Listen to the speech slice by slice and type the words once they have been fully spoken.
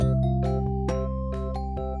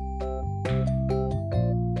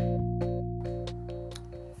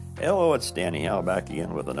Hello, it's Danny Howe back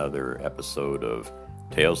again with another episode of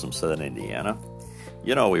Tales from Southern Indiana.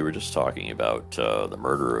 You know, we were just talking about the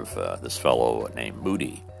murder of this fellow named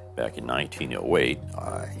Moody back in 1908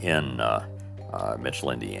 in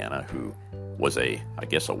Mitchell, Indiana, who was a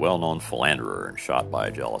well-known philanderer and shot by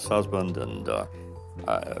a jealous husband, and a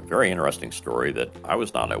very interesting story that I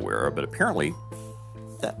was not aware of, but apparently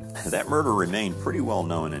that murder remained pretty well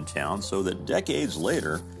known in town, so that decades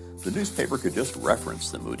later, the newspaper could just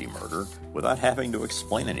reference the Moody murder without having to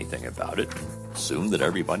explain anything about it, assume that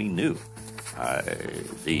everybody knew.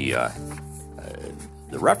 The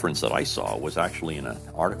reference that I saw was actually in an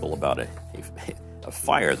article about a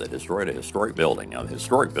fire that destroyed a historic building. Now, the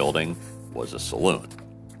historic building was a saloon,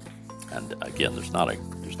 and again, there's not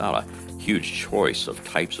a huge choice of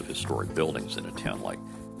types of historic buildings in a town like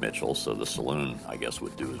Mitchell, so the saloon, I guess,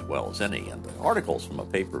 would do as well as any. And the article's from a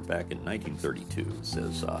paper back in 1932. It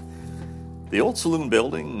says, the old saloon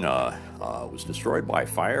building was destroyed by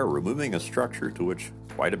fire, removing a structure to which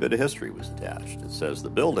quite a bit of history was attached. It says the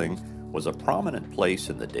building was a prominent place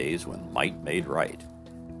in the days when might made right,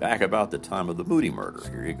 back about the time of the Moody murder.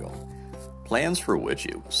 Here you go. Plans for which,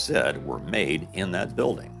 it was said, were made in that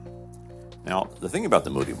building. Now, the thing about the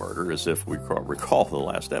Moody murder is, if we recall the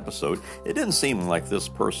last episode, it didn't seem like this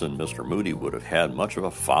person, Mr. Moody, would have had much of a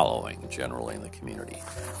following generally in the community.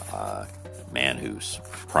 A man whose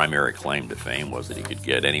primary claim to fame was that he could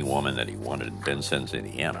get any woman that he wanted in Vincennes,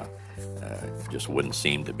 Indiana. Just wouldn't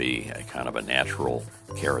seem to be a kind of a natural,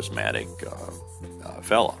 charismatic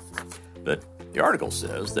fella. But the article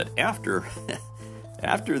says that after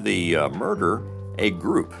the murder, a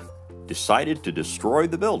group decided to destroy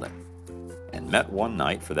the building and met one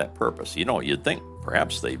night for that purpose. You know, you'd think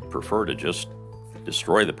perhaps they'd prefer to just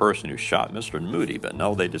destroy the person who shot Mr. Moody, but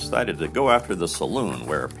no, they decided to go after the saloon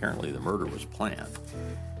where apparently the murder was planned.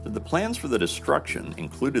 The plans for the destruction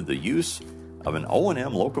included the use of an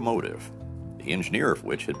O&M locomotive, the engineer of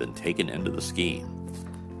which had been taken into the scheme.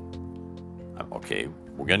 Okay,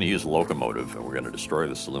 we're going to use a locomotive and we're going to destroy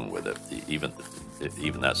the saloon with it. Even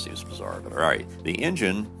that seems bizarre, but all right. The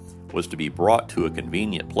engine was to be brought to a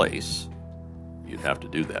convenient place. You'd have to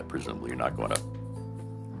do that, presumably. You're not going to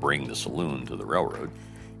bring the saloon to the railroad.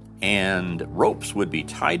 And ropes would be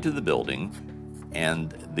tied to the building,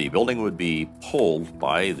 and the building would be pulled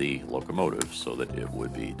by the locomotive so that it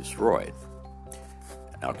would be destroyed.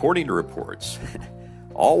 Now, according to reports,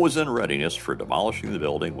 all was in readiness for demolishing the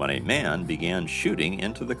building when a man began shooting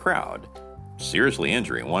into the crowd, seriously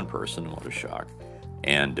injuring one person, what a shock,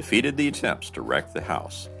 and defeated the attempts to wreck the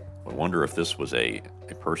house. I wonder if this was a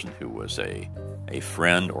person who was a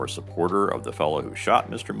friend or supporter of the fellow who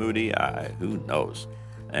shot Mr. Moody. Who knows?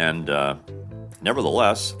 And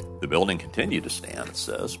nevertheless, the building continued to stand, it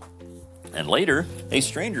says. And later, a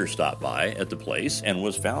stranger stopped by at the place and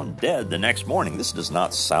was found dead the next morning. This does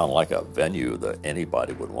not sound like a venue that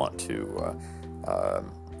anybody would want to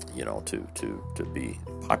be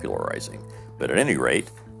popularizing. But at any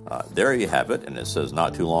rate, there you have it, and it says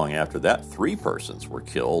not too long after that, 3 persons were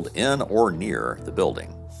killed in or near the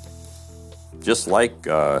building. Just like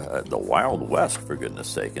the Wild West, for goodness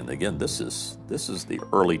sake. And again, this is the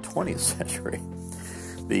early 20th century.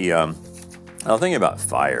 The thing about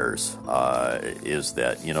fires is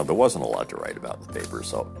that, you know, there wasn't a lot to write about in the paper,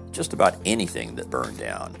 so just about anything that burned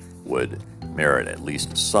down would merit at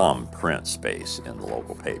least some print space in the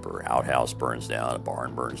local paper. Outhouse burns down, a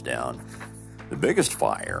barn burns down. The biggest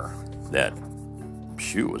fire that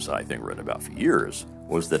was, I think, written about for years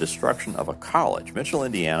was the destruction of a college. Mitchell,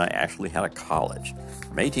 Indiana actually had a college.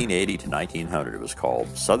 From 1880 to 1900, it was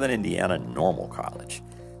called Southern Indiana Normal College.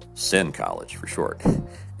 SIN College for short.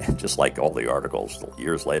 And just like all the articles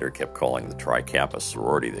years later kept calling the Tri-Kappa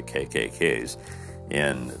sorority the KKKs,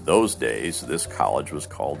 in those days, this college was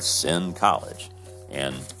called SIN College.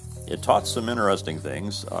 And it taught some interesting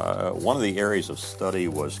things. One of the areas of study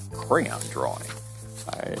was crayon drawing.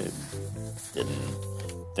 I didn't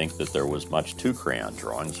think that there was much to crayon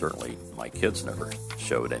drawing. Certainly, my kids never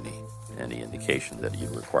showed any indication that you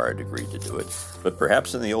required a degree to do it. But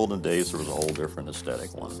perhaps in the olden days, there was a whole different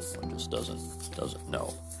aesthetic. One just doesn't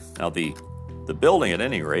know. Now, the building, at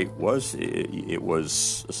any rate, was a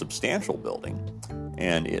substantial building,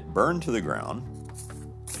 and it burned to the ground.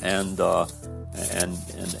 And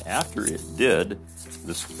after it did,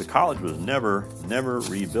 the college was never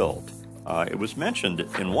rebuilt. It was mentioned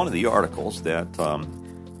in one of the articles that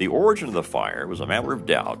the origin of the fire was a matter of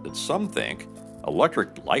doubt, but some think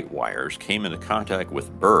electric light wires came into contact with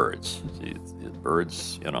birds.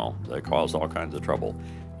 Birds, they cause all kinds of trouble.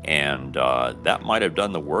 And that might have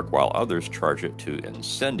done the work, while others charge it to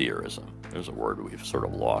incendiarism. There's a word we've sort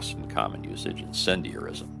of lost in common usage,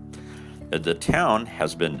 incendiarism. The town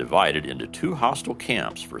has been divided into two hostile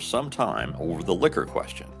camps for some time over the liquor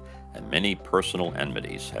question, and many personal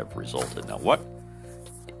enmities have resulted. Now, what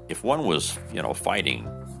if one was, fighting,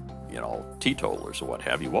 teetotalers or what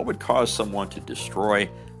have you? What would cause someone to destroy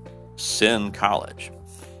Senn College?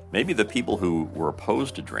 Maybe the people who were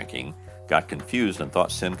opposed to drinking got confused and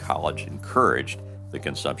thought Senn College encouraged the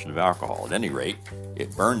consumption of alcohol. At any rate,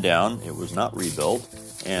 it burned down. It was not rebuilt,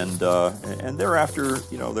 and thereafter,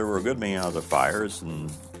 there were a good many other fires,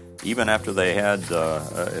 and even after they had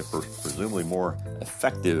presumably more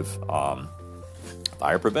effective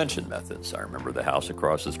fire prevention methods. I remember the house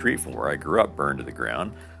across the street from where I grew up burned to the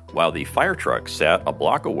ground, while the fire truck sat a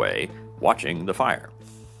block away watching the fire.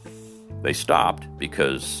 They stopped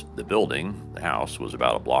because the house, was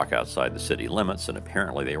about a block outside the city limits, and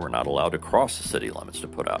apparently they were not allowed to cross the city limits to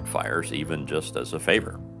put out fires, even just as a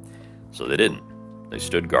favor. So they didn't. They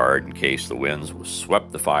stood guard in case the winds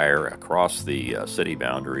swept the fire across the city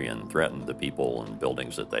boundary and threatened the people and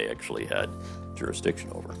buildings that they actually had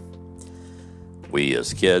jurisdiction over. We,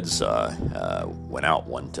 as kids, went out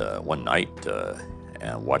one night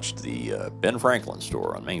and watched the Ben Franklin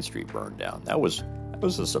store on Main Street burn down. That was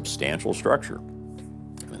a substantial structure.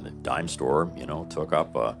 And the dime store, took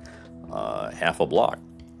up half a block,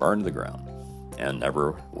 burned to the ground, and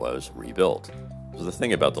never was rebuilt. So the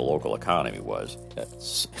thing about the local economy was that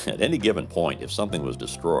at any given point, if something was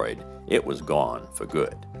destroyed, it was gone for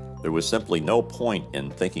good. There was simply no point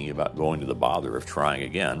in thinking about going to the bother of trying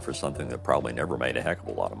again for something that probably never made a heck of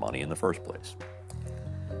a lot of money in the first place.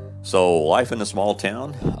 So life in a small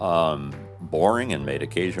town, boring and made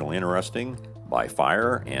occasionally interesting by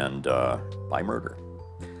fire and by murder.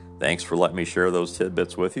 Thanks for letting me share those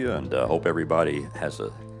tidbits with you, and hope everybody has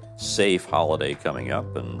a safe holiday coming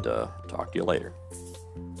up, and talk to you later.